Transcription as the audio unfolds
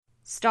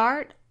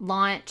Start,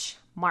 launch,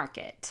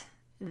 market.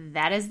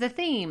 That is the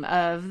theme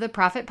of the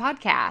Profit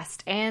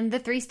Podcast and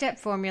the 3-step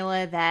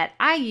formula that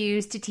I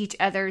use to teach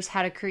others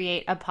how to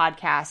create a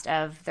podcast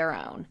of their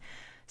own.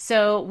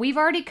 So we've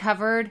already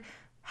covered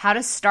how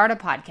to start a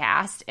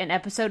podcast in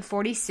episode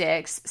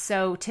 46.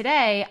 So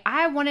today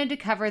I wanted to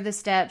cover the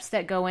steps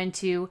that go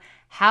into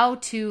how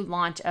to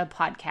launch a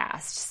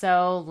podcast.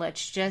 So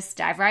let's just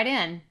dive right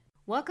in.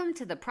 Welcome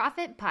to the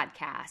Profit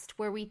Podcast,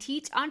 where we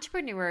teach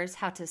entrepreneurs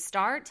how to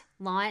start,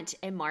 launch,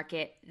 and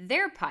market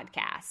their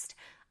podcast.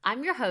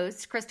 I'm your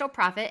host, Crystal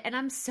Profit, and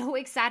I'm so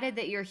excited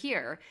that you're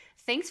here.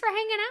 Thanks for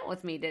hanging out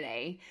with me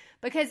today.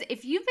 Because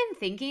if you've been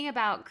thinking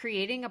about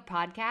creating a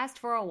podcast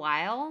for a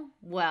while,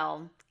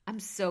 well,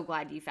 I'm so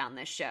glad you found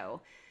this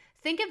show.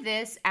 Think of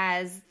this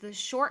as the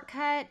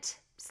shortcut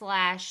 /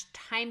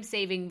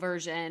 time-saving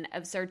version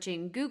of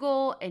searching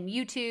Google and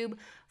YouTube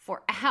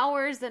for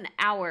hours and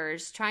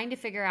hours trying to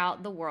figure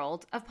out the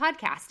world of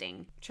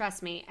podcasting.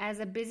 Trust me, as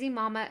a busy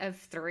mama of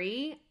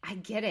 3, I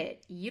get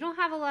it. You don't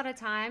have a lot of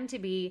time to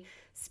be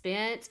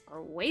spent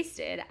or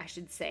wasted, I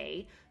should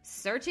say,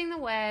 searching the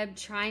web,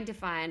 trying to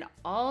find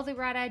all the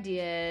right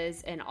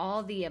ideas and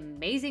all the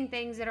amazing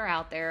things that are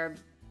out there,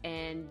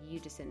 and you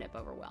just end up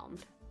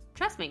overwhelmed.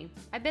 Trust me,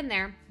 I've been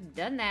there,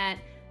 done that,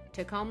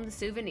 took home the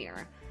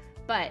souvenir.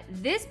 But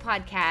this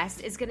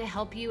podcast is going to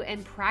help you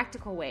in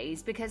practical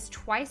ways because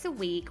twice a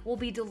week we'll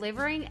be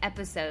delivering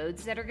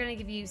episodes that are going to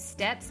give you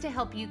steps to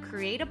help you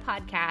create a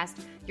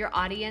podcast your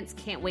audience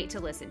can't wait to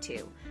listen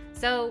to.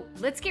 So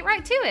let's get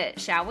right to it,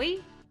 shall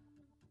we?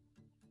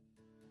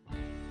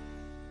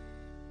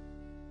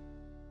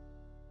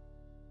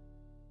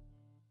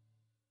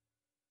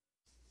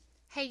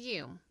 Hey,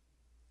 you.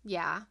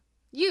 Yeah,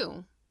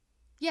 you.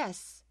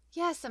 Yes,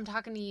 I'm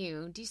talking to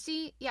you. Do you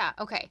see? Yeah,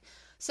 okay.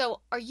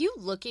 So are you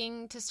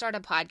looking to start a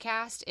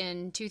podcast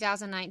in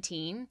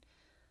 2019,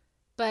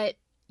 but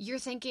you're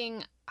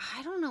thinking,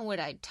 I don't know what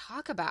I'd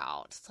talk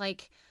about.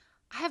 Like,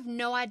 I have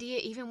no idea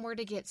even where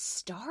to get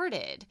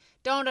started.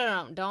 Don't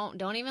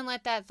even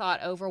let that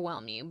thought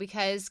overwhelm you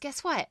because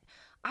guess what?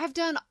 I've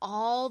done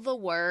all the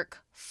work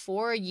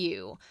for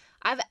you.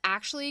 I've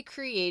actually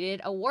created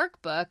a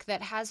workbook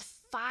that has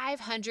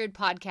 500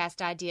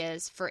 podcast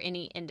ideas for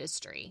any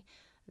industry.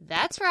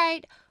 That's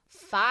right,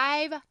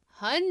 500.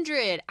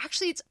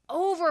 Actually, it's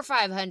over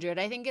 500.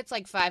 I think it's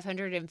like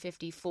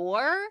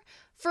 554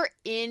 for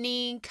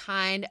any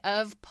kind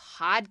of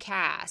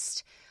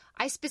podcast.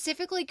 I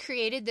specifically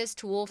created this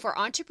tool for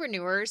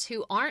entrepreneurs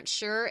who aren't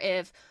sure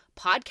if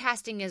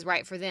podcasting is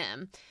right for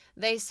them.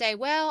 They say,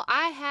 well,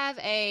 I have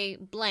a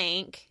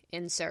blank,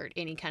 insert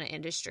any kind of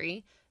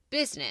industry,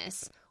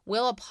 business.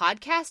 Will a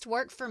podcast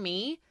work for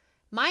me?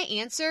 My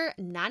answer,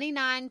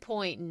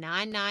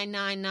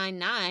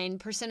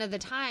 99.99999% of the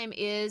time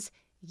is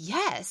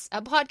yes,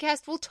 a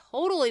podcast will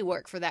totally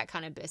work for that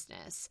kind of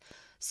business.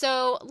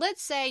 So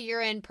let's say you're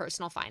in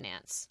personal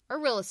finance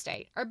or real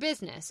estate or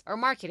business or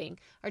marketing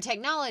or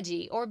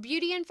technology or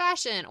beauty and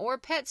fashion or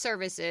pet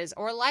services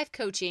or life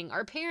coaching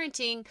or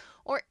parenting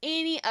or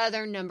any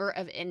other number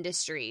of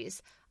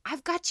industries.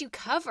 I've got you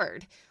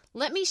covered.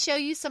 Let me show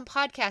you some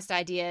podcast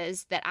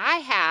ideas that I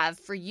have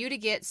for you to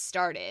get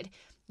started.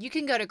 You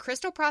can go to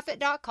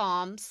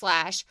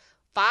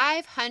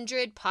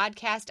crystalprofit.com/500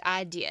 podcast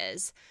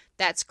ideas.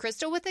 That's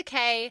Crystal with a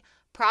K,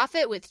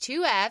 Profit with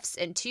 2 F's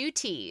and 2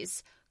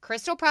 T's.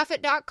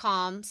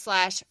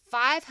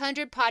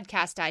 crystalprofit.com/500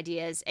 podcast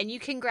ideas. And you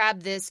can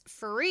grab this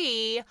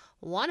free,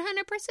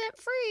 100%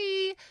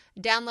 free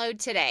download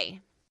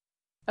today.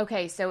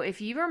 Okay, so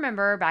if you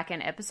remember back in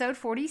episode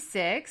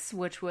 46,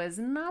 which was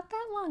not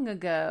that long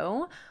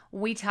ago,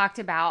 we talked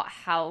about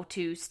how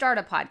to start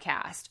a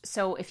podcast.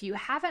 So if you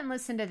haven't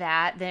listened to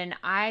that, then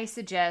I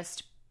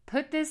suggest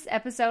put this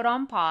episode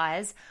on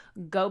pause,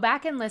 go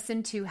back and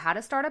listen to how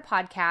to start a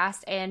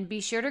podcast, and be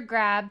sure to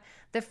grab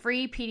the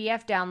free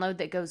PDF download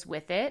that goes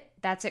with it.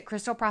 That's at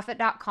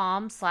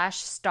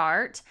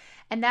crystalprofit.com/start,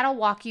 and that'll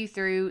walk you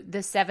through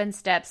the 7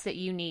 steps that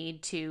you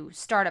need to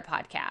start a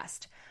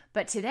podcast.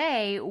 But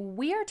today,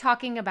 we are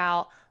talking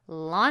about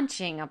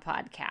launching a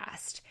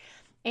podcast.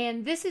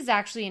 And this is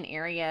actually an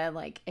area,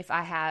 like, if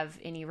I have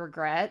any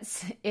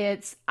regrets,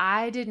 it's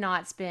I did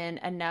not spend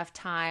enough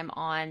time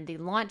on the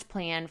launch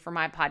plan for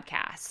my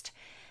podcast.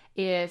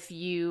 If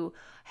you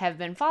have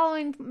been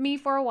following me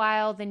for a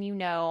while, then you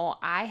know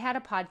I had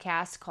a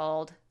podcast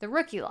called The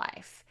Rookie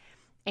Life.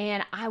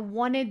 And I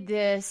wanted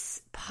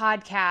this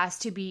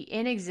podcast to be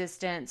in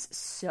existence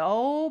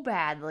so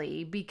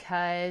badly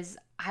because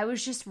I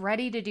was just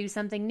ready to do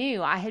something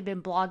new. I had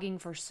been blogging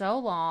for so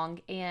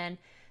long, and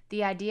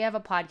the idea of a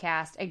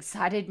podcast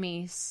excited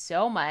me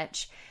so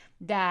much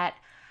that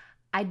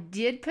I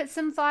did put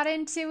some thought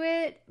into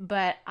it,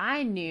 but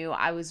I knew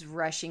I was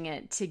rushing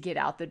it to get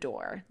out the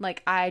door.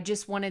 Like, I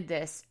just wanted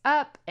this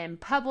up and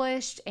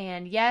published,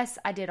 and yes,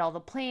 I did all the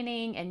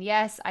planning, and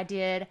yes, I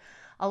did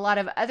a lot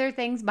of other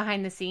things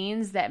behind the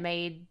scenes that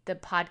made the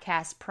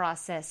podcast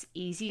process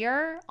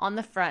easier on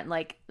the front,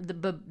 like the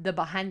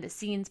behind the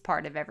scenes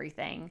part of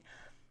everything.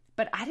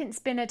 But I didn't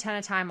spend a ton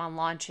of time on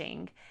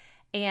launching.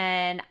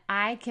 And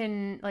I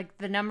can, like,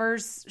 the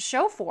numbers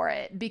show for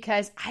it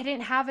because I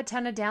didn't have a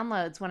ton of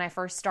downloads when I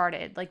first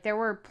started. Like, there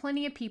were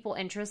plenty of people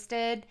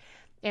interested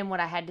in what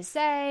I had to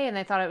say, and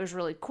they thought it was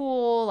really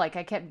cool. Like,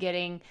 I kept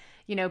getting,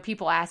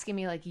 people asking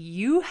me, like,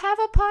 you have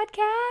a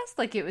podcast?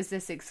 Like, it was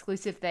this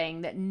exclusive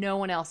thing that no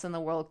one else in the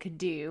world could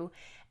do.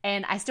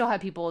 And I still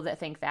have people that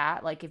think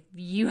that. Like, if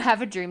you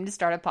have a dream to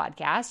start a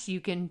podcast,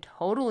 you can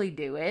totally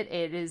do it.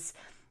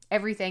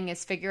 Everything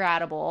is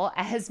figure-outable,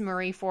 as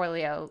Marie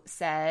Forleo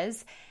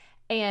says.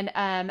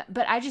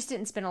 But I just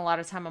didn't spend a lot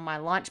of time on my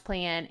launch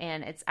plan,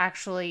 and it's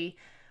actually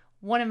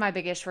one of my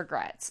biggest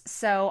regrets.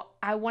 So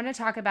I want to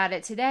talk about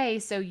it today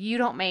so you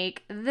don't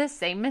make the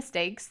same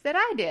mistakes that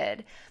I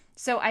did.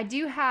 So I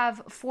do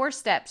have 4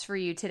 steps for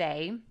you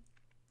today.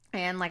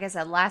 And like I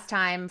said, last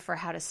time for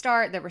how to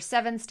start, there were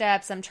 7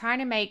 steps. I'm trying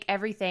to make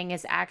everything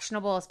as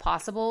actionable as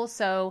possible.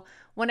 So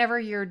whenever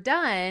you're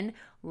done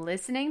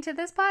listening to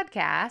this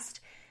podcast,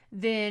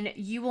 then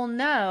you will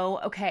know,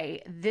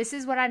 okay, this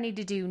is what I need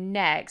to do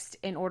next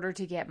in order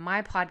to get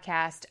my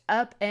podcast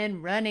up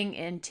and running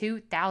in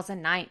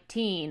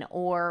 2019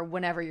 or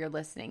whenever you're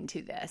listening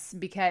to this,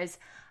 because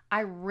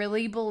I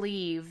really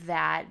believe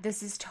that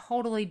this is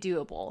totally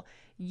doable.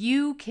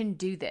 You can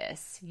do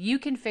this. You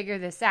can figure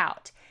this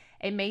out.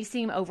 It may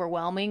seem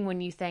overwhelming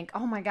when you think,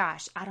 oh my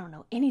gosh, I don't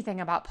know anything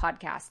about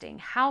podcasting.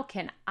 How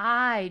can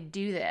I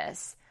do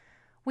this?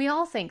 We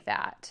all think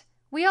that.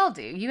 We all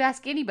do. You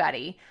ask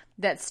anybody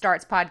that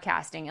starts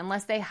podcasting,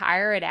 unless they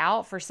hire it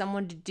out for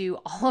someone to do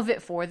all of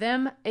it for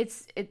them,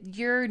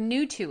 you're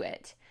new to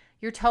it.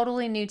 You're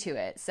totally new to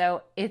it.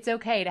 So it's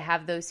okay to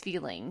have those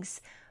feelings,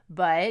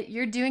 but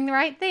you're doing the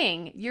right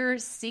thing. You're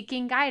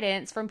seeking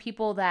guidance from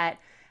people that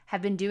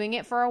have been doing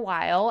it for a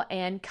while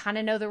and kind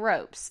of know the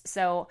ropes.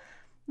 So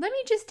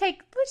let's just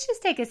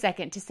take a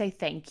second to say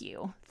thank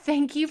you.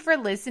 Thank you for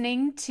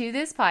listening to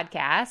this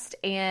podcast.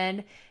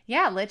 And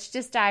yeah, let's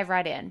just dive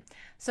right in.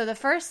 So the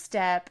first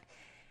step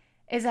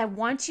is I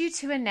want you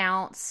to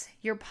announce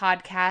your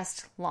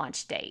podcast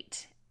launch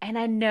date. And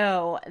I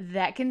know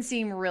that can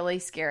seem really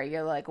scary.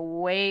 You're like,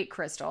 wait,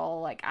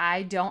 Crystal, like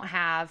I don't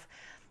have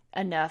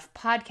enough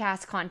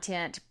podcast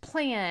content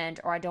planned,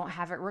 or I don't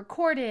have it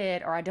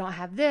recorded, or I don't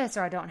have this,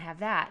 or I don't have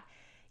that.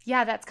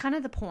 Yeah, that's kind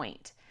of the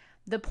point.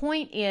 The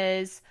point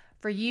is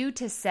for you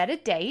to set a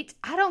date.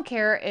 I don't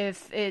care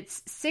if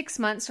it's 6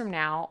 months from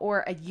now,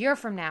 or a year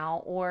from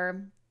now,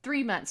 or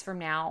 3 months from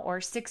now,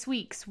 or 6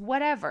 weeks,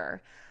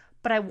 whatever.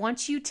 But I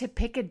want you to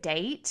pick a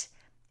date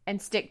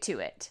and stick to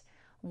it.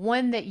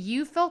 One that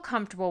you feel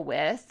comfortable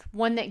with,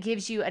 one that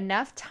gives you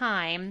enough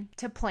time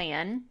to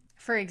plan.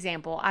 For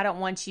example, I don't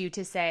want you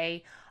to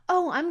say,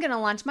 oh, I'm going to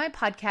launch my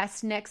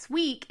podcast next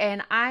week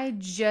and I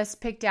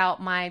just picked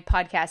out my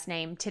podcast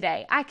name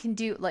today. I can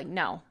do,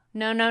 no.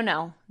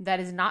 That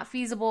is not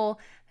feasible.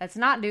 That's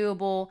not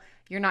doable.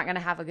 You're not going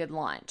to have a good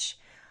launch.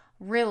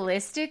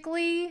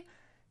 Realistically,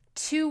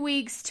 2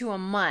 weeks to a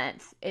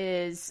month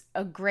is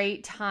a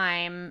great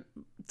time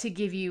to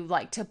give you,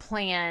 to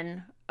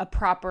plan a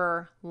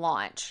proper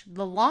launch.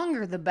 The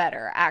longer, the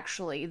better,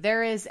 actually.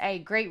 There is a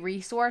great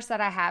resource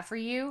that I have for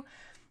you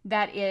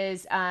that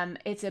is,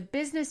 it's a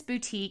business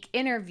boutique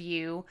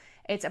interview.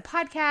 It's a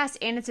podcast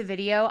and it's a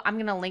video. I'm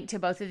going to link to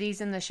both of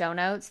these in the show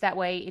notes. That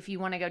way, if you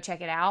want to go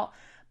check it out.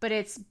 But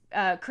it's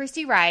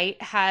Christy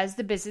Wright has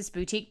the Business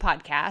Boutique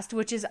podcast,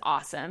 which is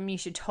awesome. You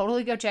should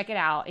totally go check it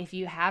out if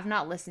you have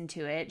not listened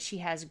to it. She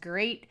has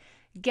great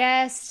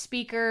guest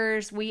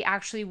speakers. We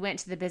actually went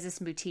to the Business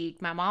Boutique.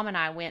 My mom and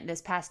I went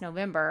this past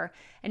November,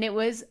 and it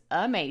was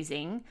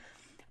amazing.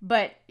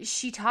 But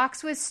she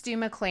talks with Stu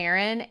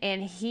McLaren,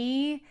 and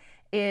he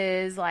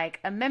is like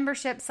a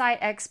membership site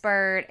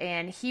expert,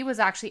 and he was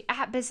actually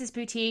at Business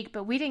Boutique,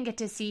 but we didn't get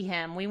to see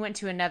him. We went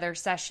to another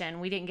session.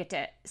 We didn't get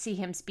to see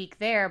him speak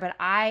there, but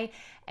I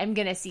am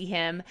going to see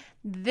him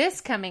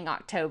this coming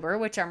October,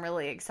 which I'm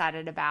really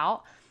excited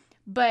about.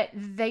 But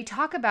they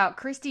talk about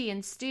Christy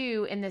and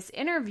Stu in this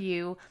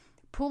interview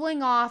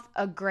pulling off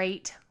a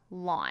great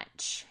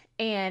launch.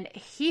 And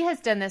he has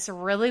done this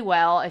really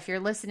well. If you're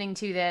listening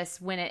to this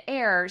when it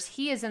airs,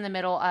 he is in the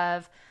middle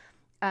of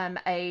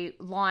a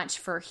launch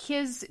for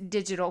his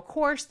digital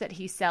course that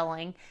he's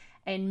selling.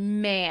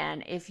 And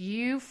man, if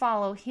you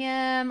follow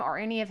him or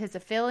any of his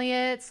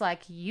affiliates,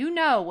 you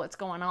know what's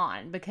going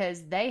on,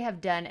 because they have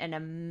done an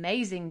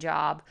amazing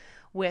job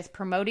with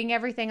promoting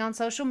everything on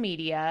social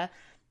media,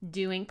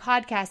 doing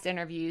podcast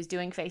interviews,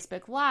 doing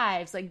Facebook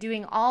Lives,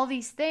 doing all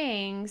these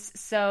things.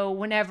 So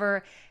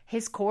whenever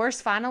his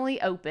course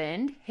finally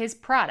opened, his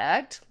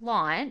product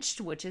launched,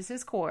 which is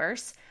his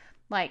course,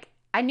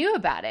 I knew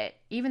about it,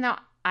 even though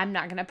I'm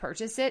not going to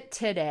purchase it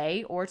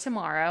today or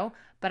tomorrow,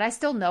 but I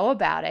still know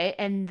about it.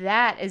 And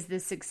that is the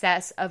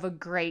success of a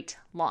great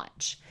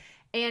launch.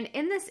 And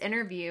in this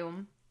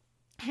interview,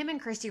 him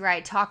and Christy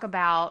Wright talk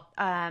about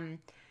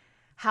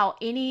how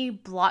any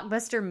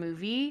blockbuster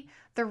movie,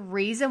 the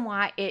reason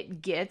why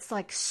it gets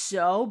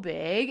so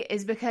big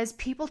is because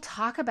people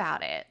talk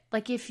about it.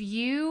 If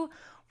you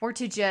were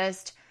to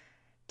just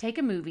take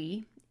a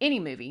movie, any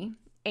movie,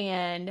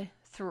 and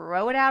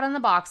throw it out in the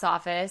box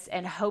office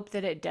and hope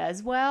that it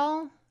does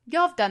well.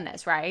 Y'all have done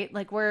this, right?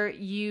 Like where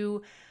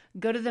you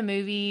go to the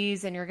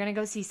movies and you're going to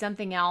go see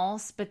something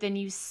else, but then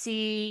you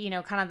see,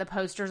 kind of the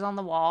posters on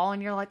the wall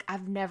and you're like,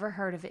 I've never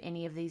heard of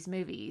any of these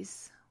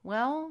movies.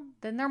 Well,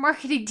 then their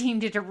marketing team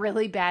did a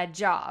really bad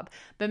job.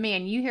 But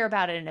man, you hear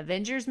about an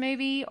Avengers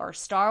movie or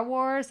Star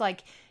Wars,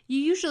 like you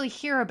usually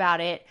hear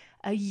about it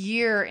a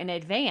year in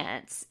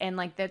advance. And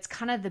like, that's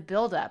kind of the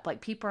buildup.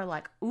 Like people are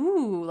like,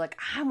 ooh, like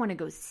I want to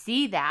go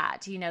see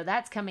that,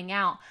 that's coming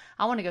out.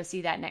 I want to go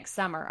see that next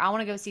summer. I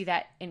want to go see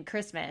that in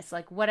Christmas,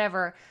 like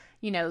whatever,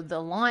 the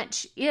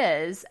launch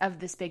is of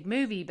this big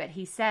movie. But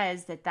he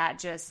says that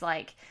just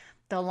like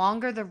the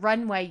longer the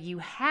runway you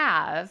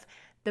have,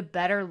 the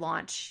better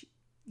launch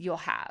you'll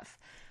have.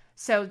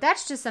 So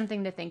that's just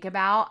something to think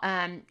about.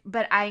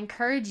 But I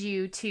encourage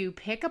you to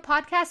pick a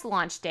podcast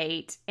launch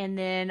date and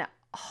then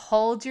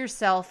hold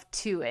yourself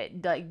to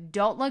it. Like,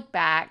 don't look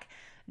back.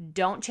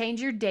 Don't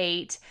change your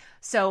date.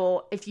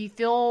 So if you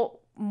feel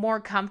more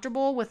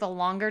comfortable with a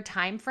longer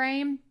time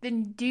frame,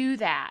 then do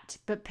that.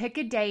 But pick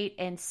a date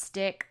and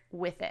stick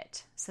with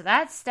it. So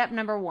that's step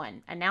number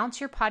 1. Announce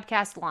your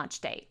podcast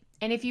launch date.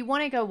 And if you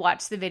want to go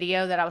watch the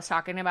video that I was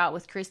talking about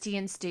with Christy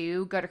and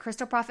Stu, go to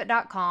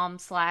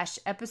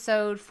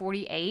crystalprofit.com/episode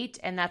 48,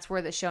 and that's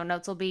where the show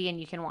notes will be, and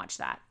you can watch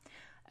that.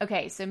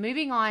 Okay, so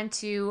moving on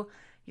to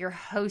your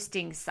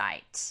hosting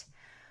site.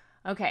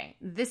 Okay,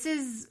 this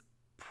is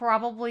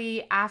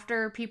probably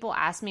after people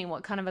ask me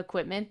what kind of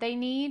equipment they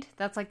need.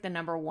 That's like the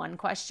number 1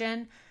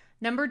 question.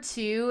 Number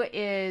 2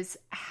 is,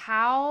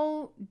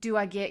 how do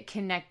I get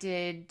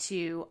connected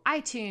to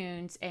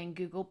iTunes and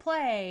Google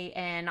Play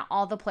and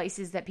all the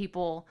places that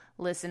people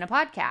listen to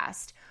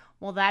podcasts?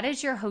 Well, that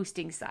is your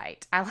hosting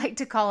site. I like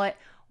to call it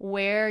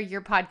where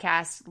your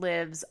podcast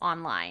lives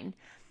online,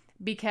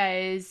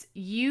 because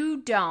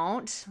you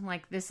don't,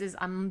 like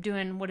I'm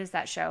doing, what is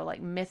that show?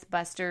 Like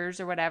Mythbusters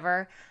or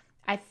whatever.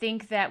 I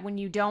think that when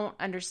you don't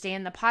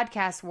understand the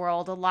podcast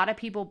world, a lot of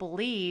people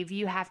believe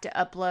you have to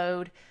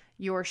upload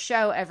your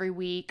show every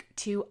week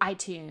to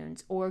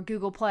iTunes or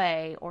Google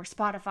Play or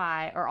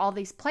Spotify or all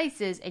these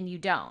places, and you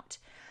don't.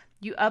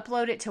 You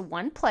upload it to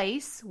one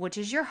place, which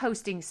is your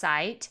hosting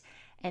site,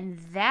 and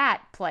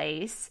that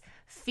place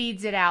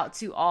feeds it out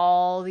to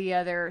all the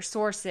other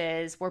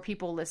sources where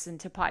people listen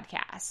to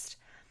podcasts.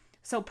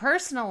 So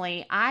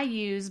personally, I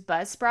use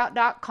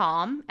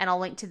buzzsprout.com, and I'll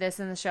link to this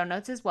in the show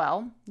notes as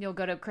well. You'll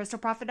go to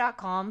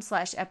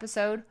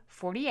crystalprofit.com/episode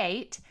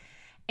 48.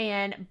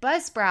 And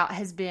Buzzsprout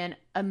has been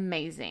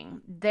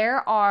amazing.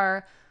 There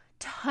are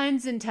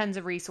tons and tons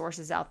of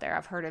resources out there.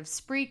 I've heard of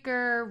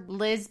Spreaker,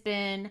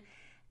 Lisbon,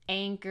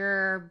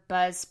 Anchor,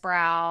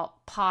 Buzzsprout,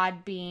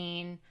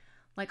 Podbean.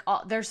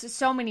 There's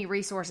so many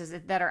resources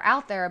that are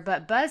out there,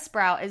 but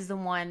Buzzsprout is the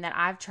one that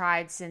I've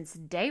tried since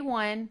day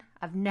 1.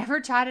 I've never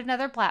tried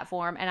another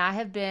platform, and I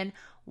have been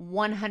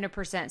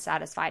 100%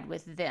 satisfied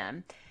with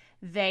them.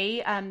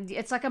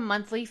 It's like a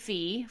monthly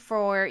fee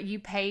you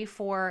pay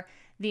for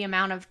the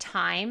amount of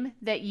time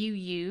that you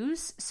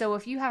use. So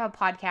if you have a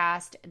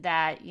podcast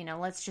that,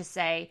 let's just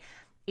say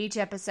each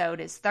episode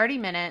is 30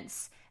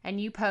 minutes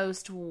and you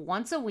post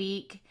once a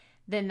week,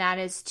 then that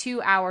is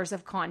 2 hours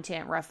of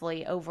content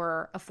roughly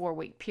over a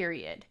 4-week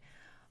period.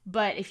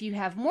 But if you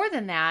have more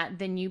than that,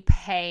 then you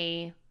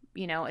pay,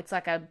 it's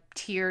like a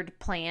tiered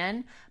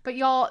plan. But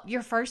y'all,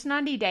 your first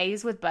 90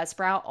 days with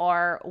Buzzsprout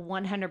are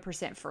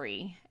 100%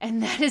 free.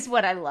 And that is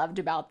what I loved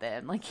about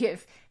them. Like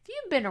if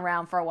you've been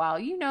around for a while,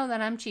 you know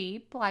that I'm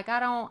cheap. Like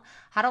I don't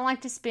like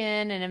to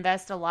spend and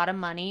invest a lot of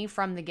money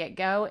from the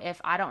get-go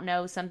if I don't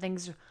know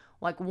something's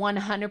like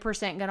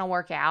 100% going to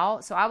work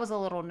out. So I was a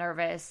little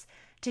nervous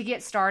to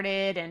get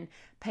started and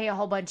pay a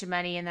whole bunch of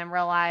money and then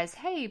realize,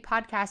 hey,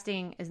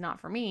 podcasting is not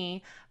for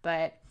me.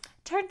 But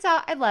turns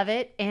out I love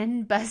it,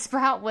 and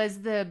Buzzsprout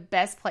was the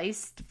best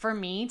place for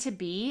me to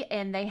be,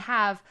 and they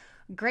have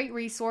great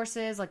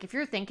resources. Like if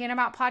you're thinking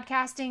about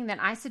podcasting, then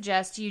I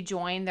suggest you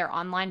join their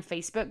online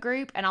Facebook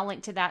group, and I'll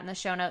link to that in the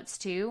show notes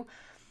too.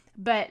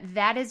 But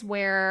that is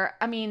where,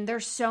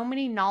 there's so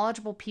many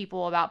knowledgeable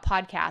people about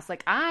podcasts.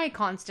 Like I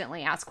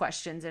constantly ask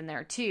questions in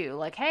there too.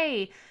 Like,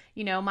 hey,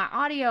 my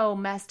audio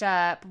messed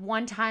up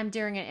one time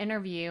during an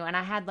interview, and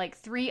I had like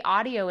 3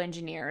 audio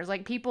engineers,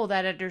 like people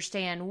that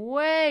understand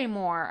way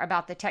more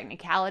about the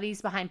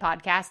technicalities behind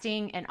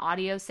podcasting and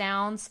audio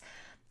sounds.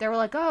 They were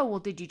like, oh, well,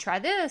 did you try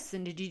this?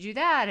 And did you do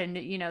that? And,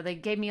 they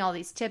gave me all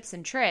these tips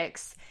and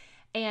tricks.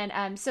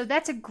 And so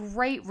that's a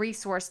great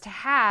resource to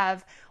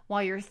have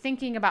while you're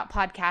thinking about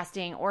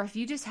podcasting, or if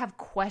you just have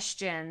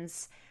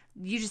questions,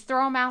 you just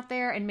throw them out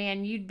there, and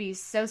man, you'd be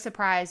so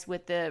surprised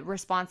with the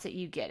response that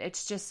you get.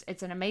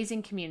 It's an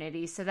amazing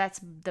community. So that's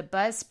the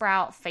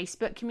Buzzsprout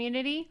Facebook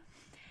community.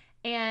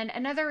 And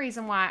another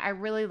reason why I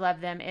really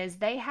love them is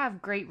they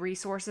have great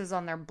resources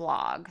on their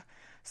blog.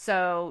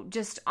 So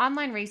just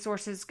online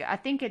resources. I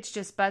think it's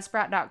just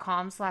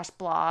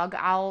buzzsprout.com/blog.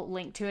 I'll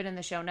link to it in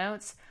the show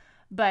notes.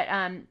 But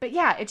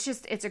yeah,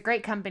 it's a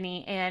great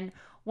company. And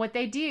what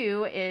they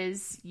do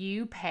is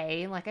you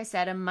pay, like I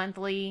said, a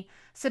monthly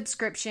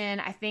subscription.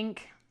 I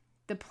think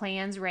the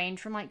plans range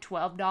from like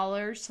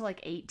 $12 to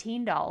like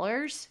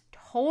 $18.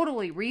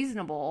 Totally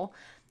reasonable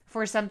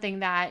for something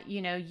that,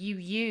 you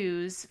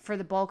use for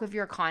the bulk of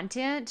your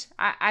content.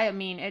 I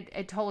mean,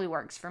 it totally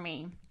works for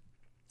me.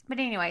 But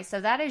anyway, so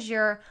that is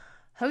your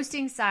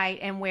hosting site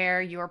and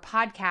where your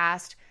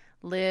podcast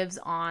lives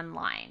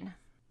online.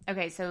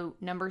 Okay, so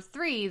number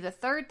 3, the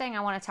third thing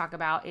I want to talk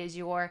about is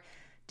your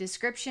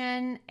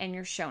description and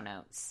your show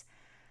notes.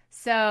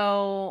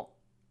 So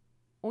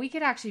we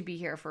could actually be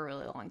here for a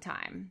really long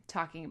time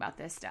talking about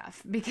this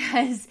stuff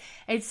because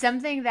it's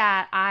something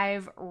that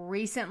I've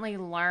recently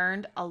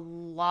learned a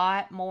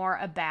lot more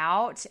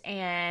about,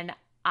 and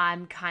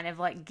I'm kind of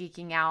like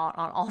geeking out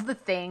on all the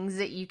things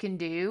that you can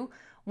do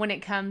when it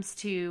comes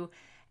to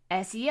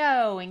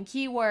SEO and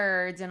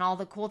keywords and all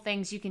the cool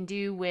things you can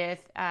do with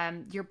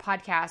your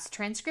podcast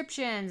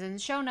transcriptions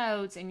and show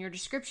notes and your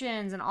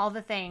descriptions and all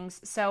the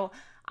things. So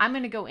I'm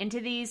going to go into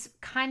these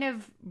kind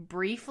of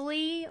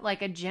briefly,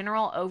 like a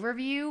general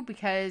overview,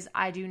 because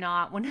I do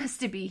not want us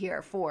to be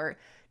here for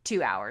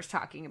 2 hours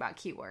talking about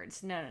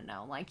keywords.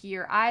 No. Like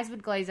your eyes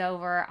would glaze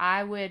over.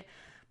 I would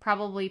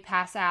probably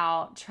pass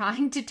out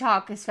trying to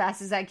talk as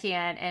fast as I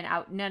can, and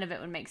none of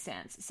it would make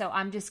sense. So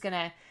I'm just going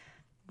to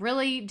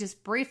really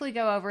just briefly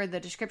go over the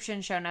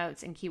description, show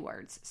notes, and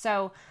keywords.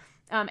 So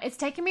it's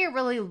taken me a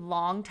really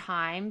long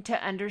time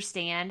to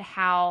understand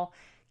how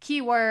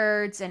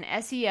keywords and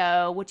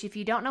SEO, which if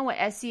you don't know what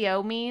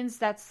SEO means,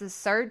 that's the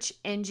search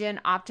engine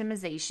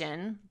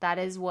optimization. That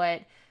is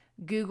what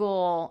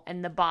Google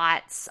and the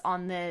bots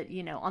on the,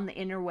 on the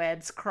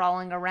interwebs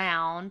crawling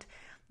around,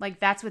 like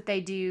that's what they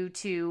do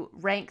to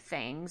rank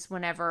things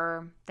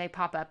whenever they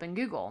pop up in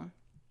Google.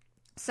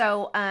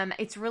 So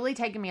it's really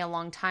taken me a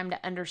long time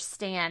to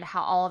understand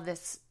how all of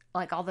this,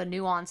 like all the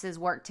nuances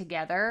work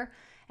together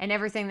and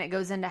everything that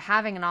goes into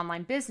having an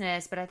online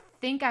business. But I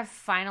think I've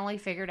finally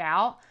figured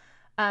out.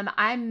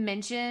 I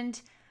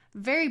mentioned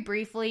very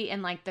briefly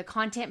in like the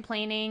content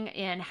planning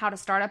and how to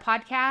start a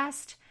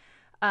podcast,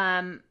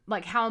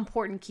 like how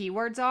important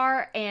keywords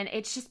are. And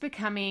it's just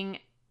becoming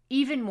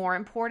even more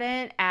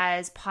important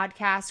as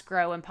podcasts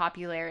grow in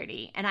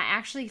popularity. And I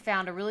actually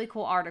found a really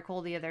cool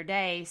article the other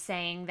day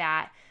saying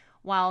that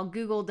while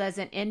Google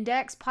doesn't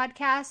index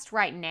podcasts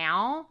right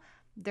now,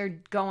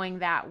 they're going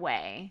that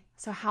way.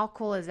 So how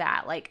cool is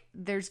that? Like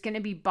there's going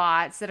to be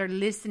bots that are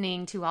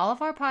listening to all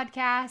of our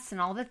podcasts and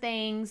all the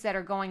things that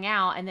are going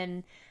out. And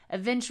then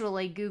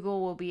eventually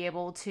Google will be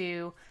able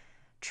to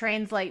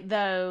translate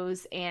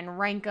those and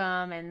rank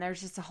them. And there's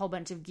just a whole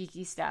bunch of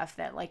geeky stuff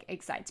that like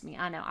excites me.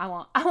 I know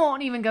I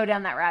won't even go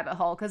down that rabbit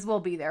hole because we'll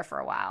be there for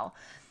a while.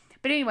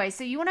 But anyway,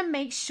 so you want to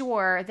make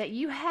sure that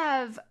you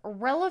have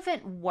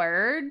relevant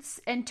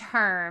words and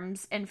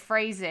terms and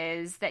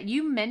phrases that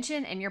you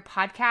mention in your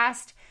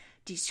podcast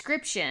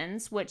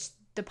descriptions, which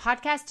the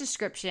podcast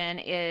description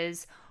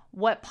is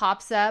what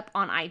pops up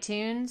on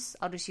iTunes.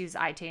 I'll just use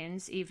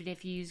iTunes, even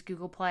if you use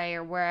Google Play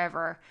or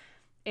wherever.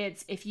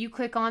 It's if you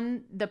click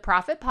on the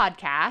Profit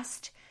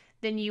Podcast,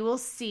 then you will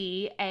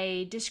see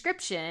a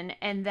description,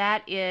 and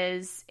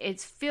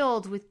it's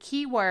filled with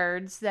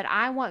keywords that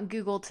I want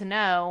Google to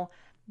know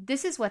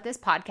this is what this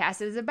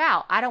podcast is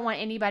about. I don't want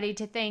anybody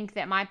to think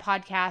that my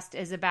podcast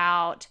is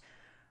about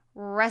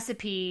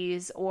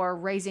recipes or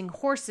raising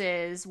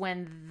horses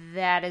when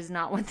that is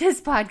not what this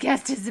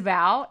podcast is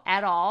about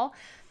at all.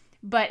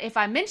 But if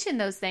I mention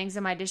those things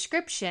in my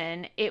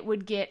description, it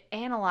would get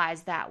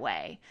analyzed that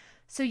way.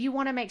 So you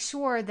want to make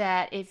sure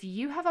that if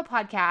you have a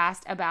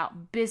podcast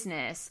about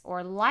business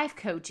or life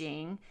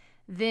coaching,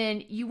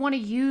 then you want to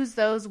use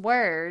those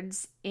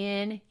words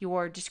in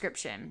your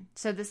description.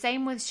 So the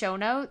same with show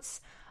notes.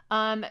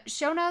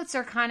 Show notes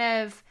are kind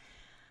of,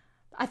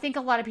 I think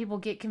a lot of people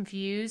get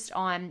confused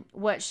on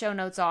what show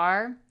notes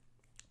are.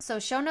 So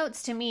show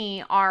notes to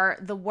me are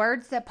the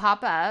words that pop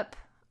up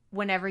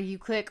whenever you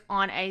click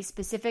on a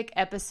specific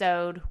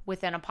episode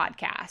within a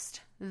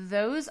podcast.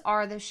 Those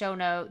are the show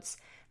notes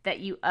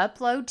that you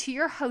upload to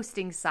your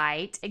hosting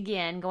site.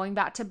 Again, going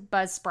back to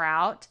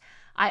Buzzsprout,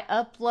 I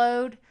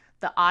upload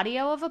the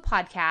audio of a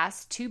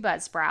podcast to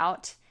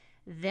Buzzsprout.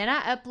 Then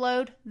I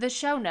upload the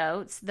show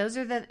notes. Those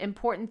are the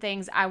important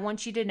things I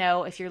want you to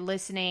know if you're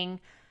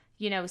listening,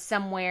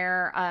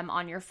 somewhere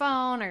on your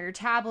phone or your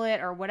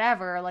tablet or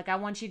whatever. Like I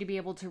want you to be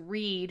able to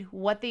read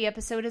what the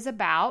episode is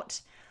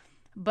about.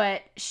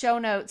 But show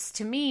notes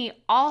to me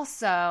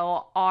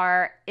also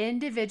are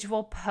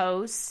individual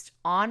posts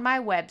on my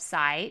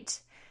website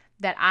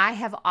that I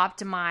have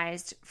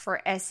optimized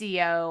for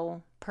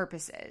SEO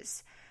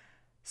purposes.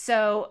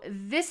 So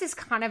this is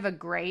kind of a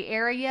gray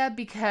area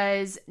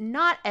because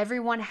not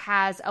everyone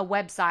has a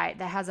website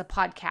that has a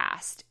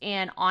podcast.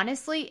 And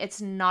honestly,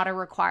 it's not a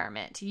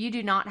requirement. You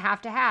do not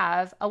have to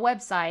have a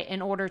website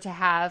in order to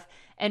have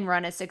and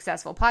run a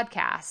successful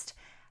podcast.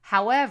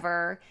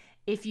 However,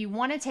 if you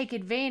want to take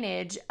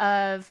advantage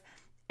of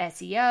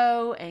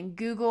SEO and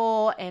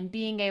Google and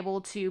being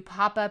able to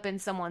pop up in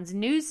someone's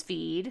news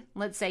feed,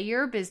 let's say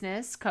you're a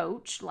business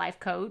coach, life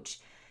coach,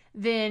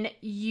 then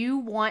you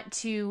want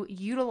to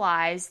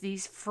utilize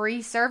these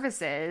free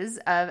services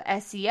of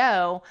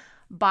SEO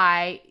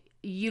by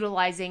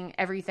utilizing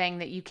everything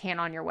that you can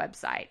on your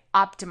website,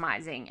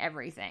 optimizing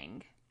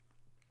everything.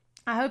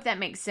 I hope that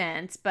makes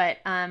sense, but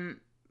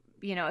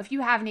if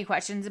you have any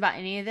questions about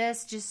any of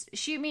this, just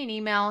shoot me an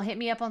email, hit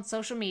me up on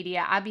social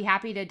media. I'd be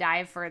happy to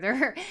dive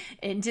further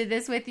into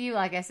this with you.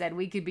 Like I said,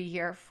 we could be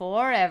here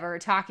forever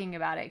talking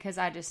about it because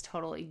I just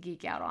totally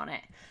geek out on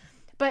it.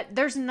 But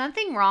there's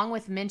nothing wrong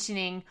with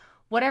mentioning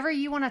whatever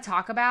you want to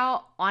talk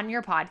about on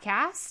your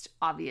podcast.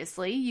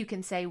 Obviously, you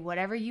can say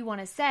whatever you want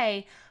to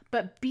say,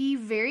 but be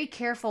very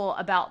careful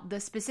about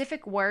the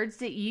specific words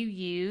that you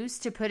use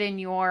to put in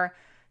your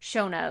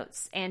show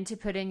notes and to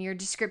put in your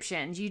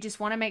descriptions. You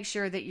just want to make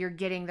sure that you're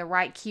getting the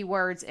right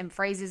keywords and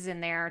phrases in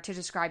there to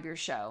describe your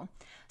show.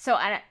 So,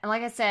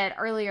 like I said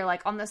earlier,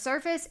 like on the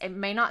surface, it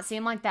may not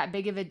seem like that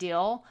big of a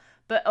deal,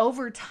 but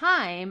over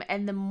time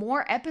and the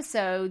more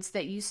episodes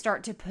that you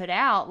start to put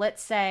out,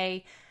 let's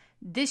say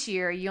this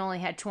year you only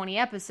had 20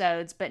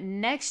 episodes, but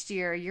next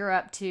year you're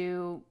up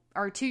to,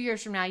 or 2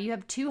 years from now, you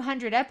have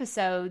 200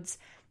 episodes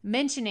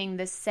mentioning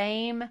the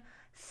same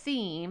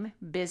theme,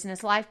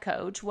 business life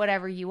coach,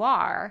 whatever you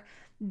are,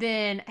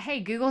 then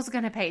hey, Google's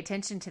going to pay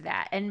attention to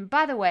that. And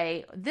by the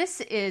way, this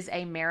is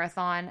a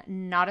marathon,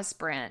 not a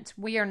sprint.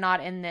 We are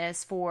not in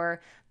this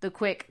for the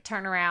quick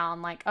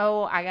turnaround, like,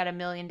 oh, I got 1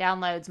 million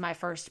downloads my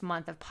first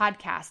month of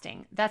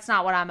podcasting. That's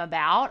not what I'm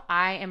about.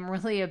 I am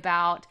really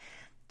about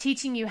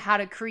teaching you how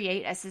to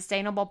create a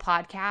sustainable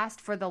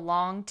podcast for the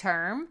long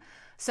term.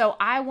 So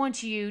I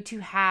want you to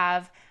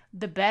have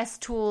the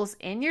best tools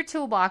in your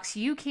toolbox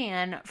you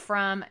can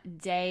from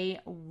day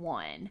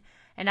one.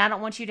 And I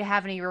don't want you to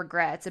have any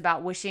regrets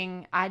about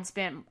wishing I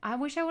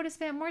wish I would have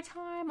spent more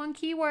time on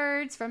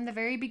keywords from the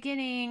very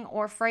beginning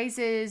or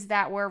phrases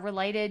that were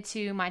related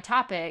to my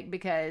topic,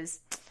 because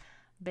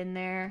been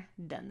there,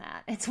 done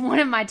that. It's one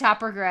of my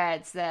top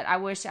regrets that I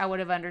wish I would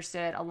have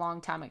understood a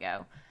long time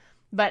ago.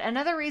 But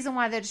another reason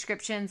why the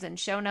descriptions and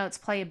show notes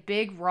play a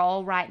big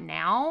role right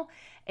now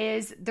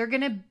is they're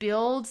going to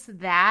build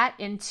that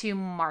into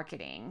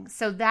marketing.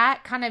 So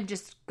that kind of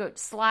just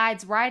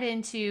slides right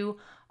into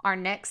our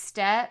next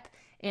step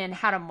in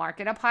how to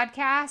market a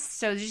podcast.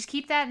 So just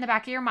keep that in the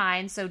back of your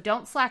mind. So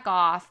don't slack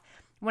off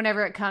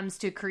whenever it comes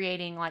to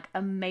creating like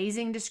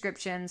amazing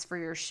descriptions for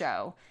your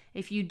show.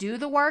 If you do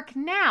the work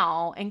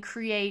now and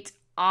create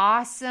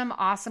awesome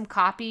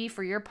copy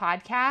for your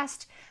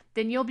podcast,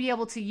 then you'll be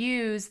able to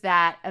use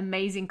that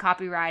amazing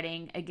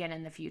copywriting again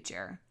in the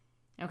future.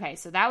 Okay,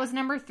 so that was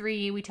number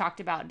 3. We talked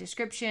about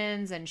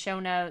descriptions and show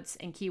notes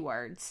and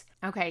keywords.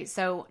 Okay,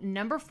 so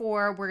number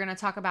 4, we're going to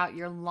talk about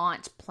your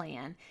launch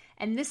plan.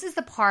 And this is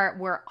the part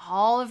where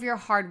all of your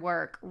hard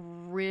work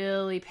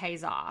really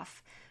pays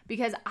off.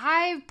 Because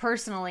I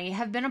personally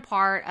have been a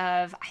part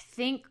of, I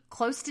think,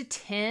 close to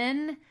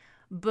 10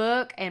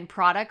 book and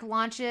product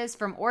launches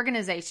from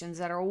organizations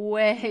that are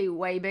way,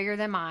 way bigger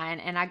than mine.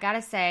 And I got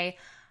to say,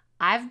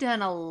 I've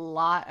done a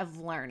lot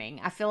of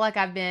learning. I feel like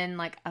I've been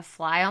like a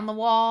fly on the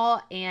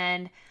wall,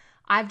 and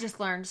I've just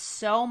learned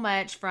so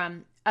much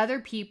from other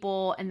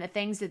people and the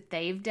things that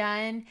they've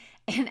done.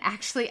 And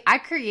actually, I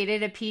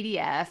created a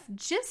PDF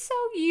just so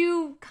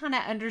you kind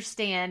of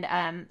understand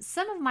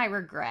some of my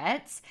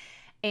regrets.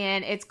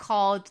 And it's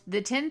called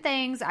The 10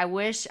 Things I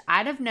Wish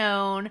I'd Have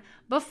Known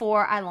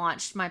Before I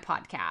Launched My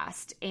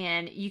Podcast.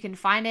 And you can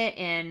find it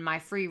in my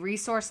free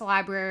resource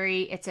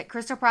library. It's at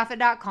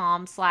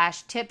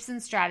crystalprofit.com/tips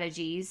and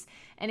strategies.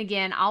 And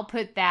again, I'll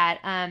put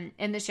that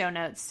in the show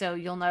notes so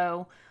you'll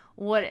know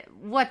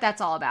what that's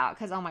all about.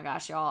 Because, oh my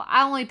gosh, y'all,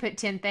 I only put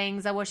 10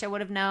 things I wish I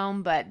would have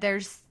known, but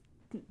there's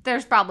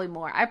probably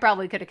more. I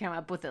probably could have come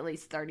up with at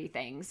least 30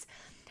 things.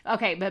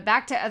 Okay, but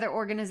back to other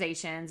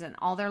organizations and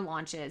all their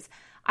launches.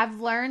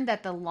 I've learned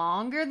that the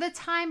longer the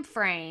time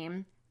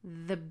frame,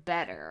 the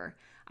better.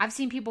 I've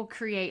seen people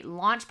create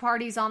launch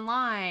parties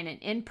online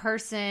and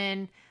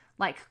in-person,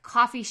 like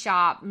coffee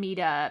shop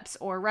meetups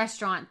or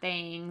restaurant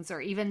things,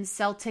 or even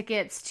sell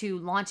tickets to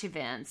launch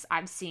events.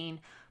 I've seen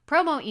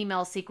promo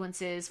email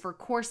sequences for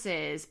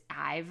courses.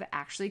 I've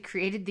actually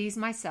created these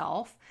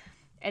myself.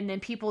 And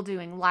then people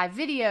doing live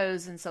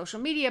videos and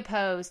social media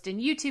posts and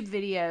YouTube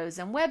videos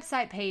and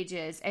website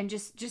pages and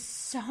just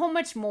so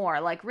much more.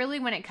 Like really,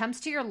 when it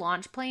comes to your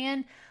launch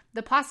plan,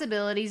 the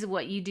possibilities of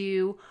what you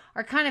do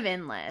are kind of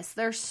endless.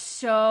 There's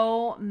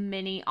so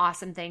many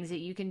awesome things that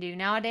you can do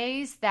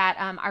nowadays that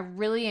I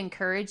really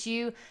encourage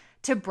you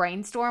to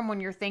brainstorm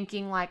when you're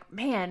thinking like,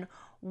 man,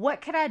 what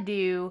could I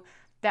do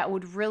that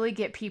would really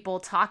get people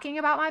talking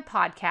about my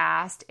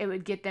podcast? It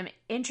would get them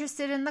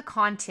interested in the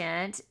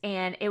content,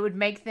 and it would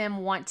make them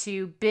want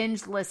to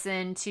binge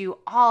listen to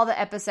all the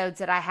episodes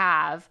that I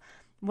have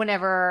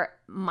whenever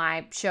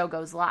my show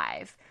goes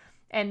live.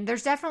 And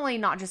there's definitely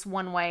not just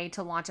one way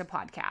to launch a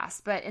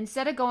podcast, but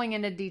instead of going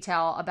into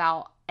detail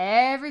about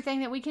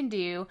everything that we can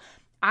do,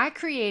 I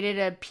created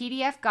a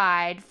PDF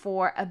guide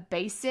for a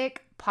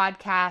basic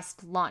podcast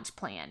launch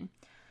plan.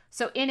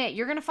 So in it,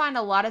 you're going to find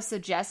a lot of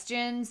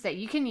suggestions that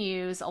you can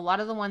use, a lot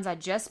of the ones I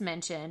just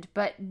mentioned,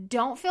 but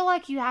don't feel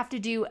like you have to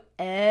do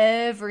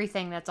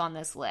everything that's on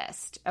this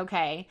list,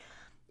 okay?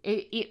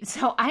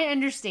 So I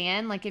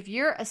understand, like, if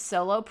you're a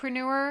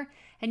solopreneur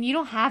and you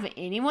don't have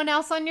anyone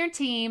else on your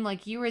team,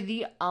 like you are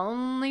the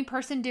only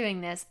person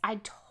doing this, I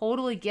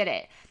totally get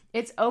it.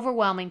 It's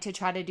overwhelming to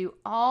try to do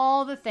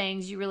all the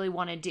things you really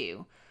want to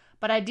do.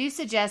 But I do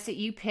suggest that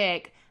you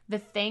pick the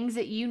things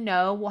that you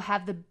know will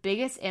have the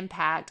biggest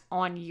impact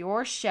on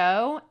your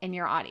show and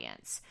your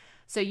audience.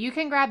 So you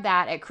can grab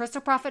that at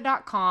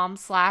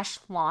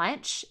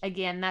crystalprofit.com/launch.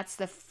 Again, that's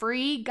the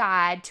free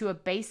guide to a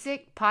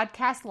basic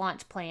podcast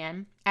launch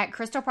plan at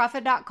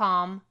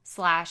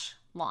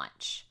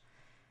crystalprofit.com/launch.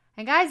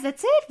 And guys,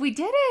 that's it. We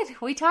did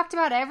it. We talked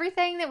about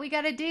everything that we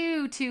got to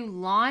do to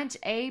launch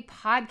a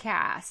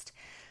podcast.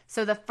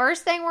 So the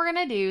first thing we're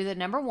going to do, the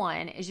number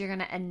one, is you're going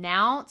to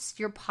announce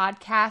your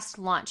podcast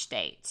launch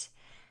date.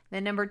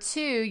 Then number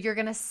two, you're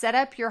going to set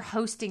up your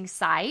hosting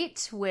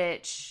site,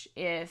 which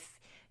if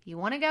you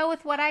want to go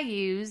with what I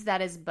use,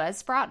 that is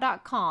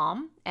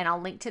buzzsprout.com, and I'll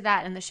link to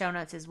that in the show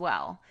notes as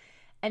well.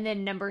 And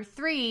then number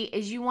three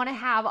is you want to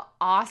have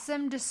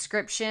awesome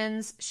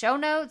descriptions, show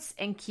notes,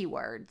 and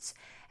keywords.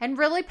 And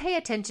really pay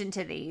attention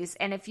to these.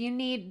 And if you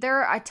need,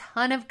 there are a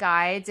ton of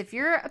guides. If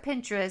you're a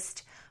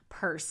Pinterest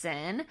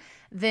person,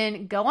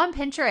 then go on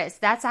Pinterest.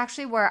 That's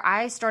actually where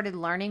I started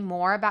learning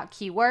more about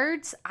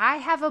keywords. I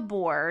have a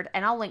board,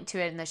 and I'll link to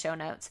it in the show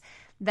notes,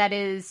 that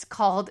is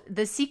called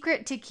The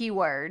Secret to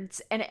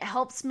Keywords. And it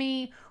helps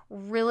me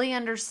really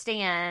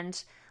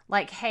understand,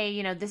 like, hey,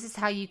 you know, this is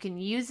how you can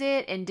use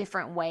it in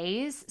different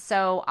ways.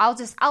 So I'll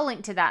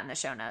link to that in the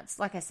show notes.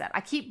 Like I said,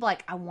 I keep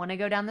I want to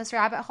go down this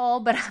rabbit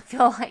hole, but I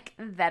feel like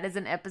that is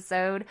an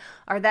episode,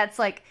 or that's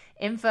like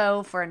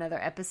info for another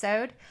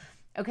episode.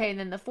 Okay, and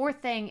then the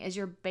fourth thing is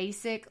your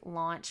basic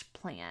launch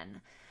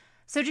plan.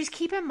 So just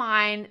keep in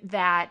mind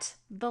that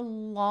the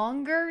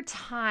longer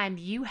time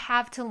you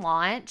have to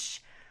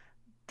launch,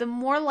 the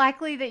more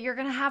likely that you're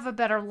going to have a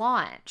better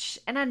launch.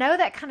 And I know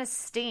that kind of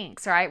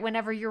stinks, right?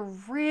 Whenever you're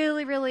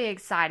really, really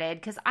excited,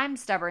 because I'm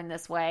stubborn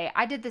this way.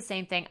 I did the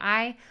same thing.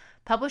 I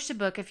published a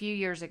book a few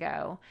years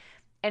ago,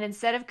 and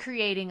instead of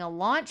creating a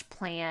launch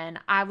plan,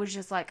 I was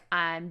just like,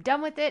 I'm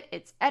done with it.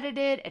 It's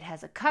edited. It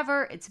has a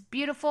cover. It's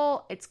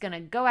beautiful. It's going to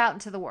go out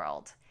into the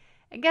world.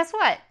 And guess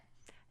what?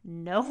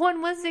 No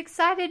one was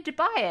excited to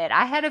buy it.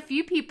 I had a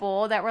few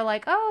people that were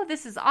like, oh,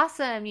 this is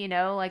awesome. You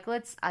know,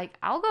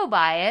 I'll go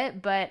buy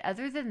it. But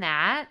other than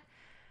that,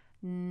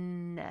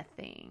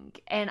 nothing.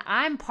 And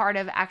I'm part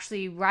of,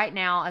 actually right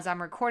now, as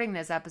I'm recording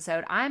this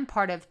episode, I'm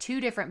part of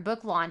 2 different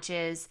book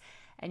launches.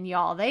 And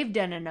y'all, they've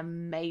done an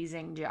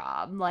amazing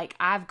job. Like,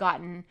 I've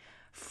gotten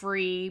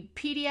free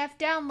PDF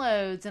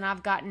downloads, and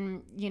I've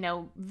gotten,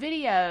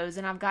 videos,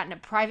 and I've gotten a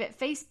private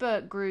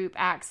Facebook group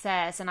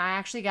access, and I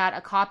actually got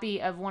a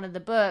copy of one of the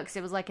books.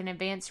 It was like an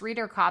advanced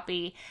reader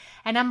copy,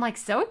 and I'm like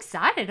so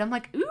excited. I'm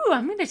like, ooh,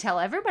 I'm going to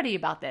tell everybody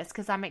about this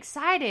because I'm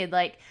excited.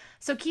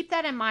 So keep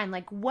that in mind.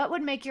 What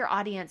would make your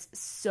audience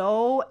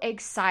so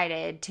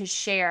excited to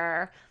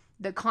share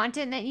the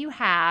content that you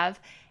have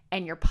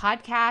and your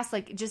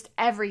podcast, just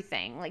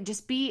everything.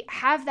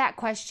 Have that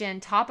question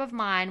top of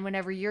mind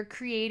whenever you're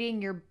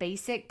creating your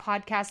basic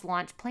podcast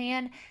launch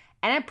plan.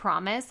 And I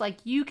promise,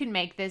 you can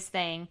make this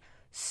thing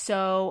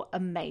so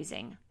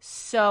amazing.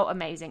 So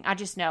amazing. I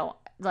just know,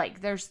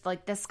 there's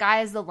the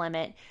sky is the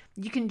limit.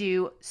 You can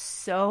do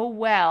so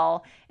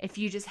well if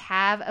you just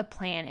have a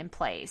plan in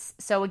place.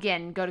 So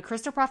again, go to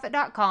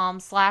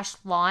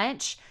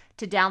crystalprofit.com/launch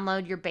to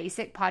download your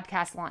basic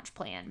podcast launch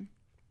plan.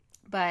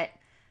 But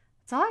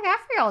that's all I got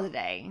for y'all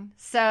today.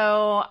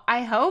 So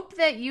I hope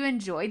that you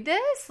enjoyed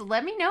this.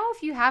 Let me know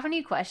if you have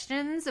any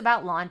questions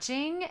about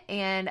launching.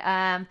 And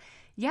I'm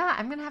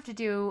going to have to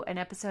do an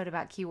episode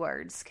about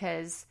keywords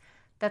because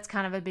that's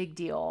kind of a big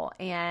deal.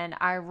 And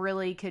I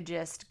really could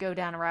just go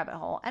down a rabbit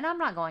hole. And I'm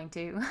not going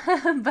to.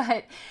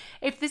 But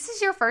if this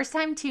is your first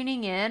time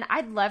tuning in,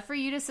 I'd love for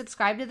you to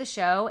subscribe to the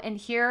show and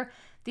hear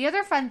the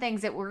other fun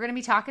things that we're going to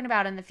be talking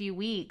about in the few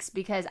weeks,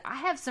 because I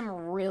have some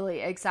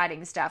really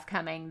exciting stuff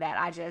coming that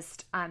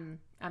I'm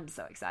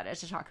so excited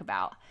to talk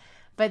about.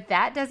 But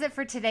that does it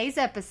for today's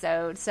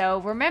episode. So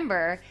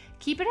remember,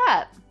 keep it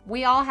up.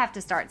 We all have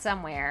to start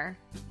somewhere.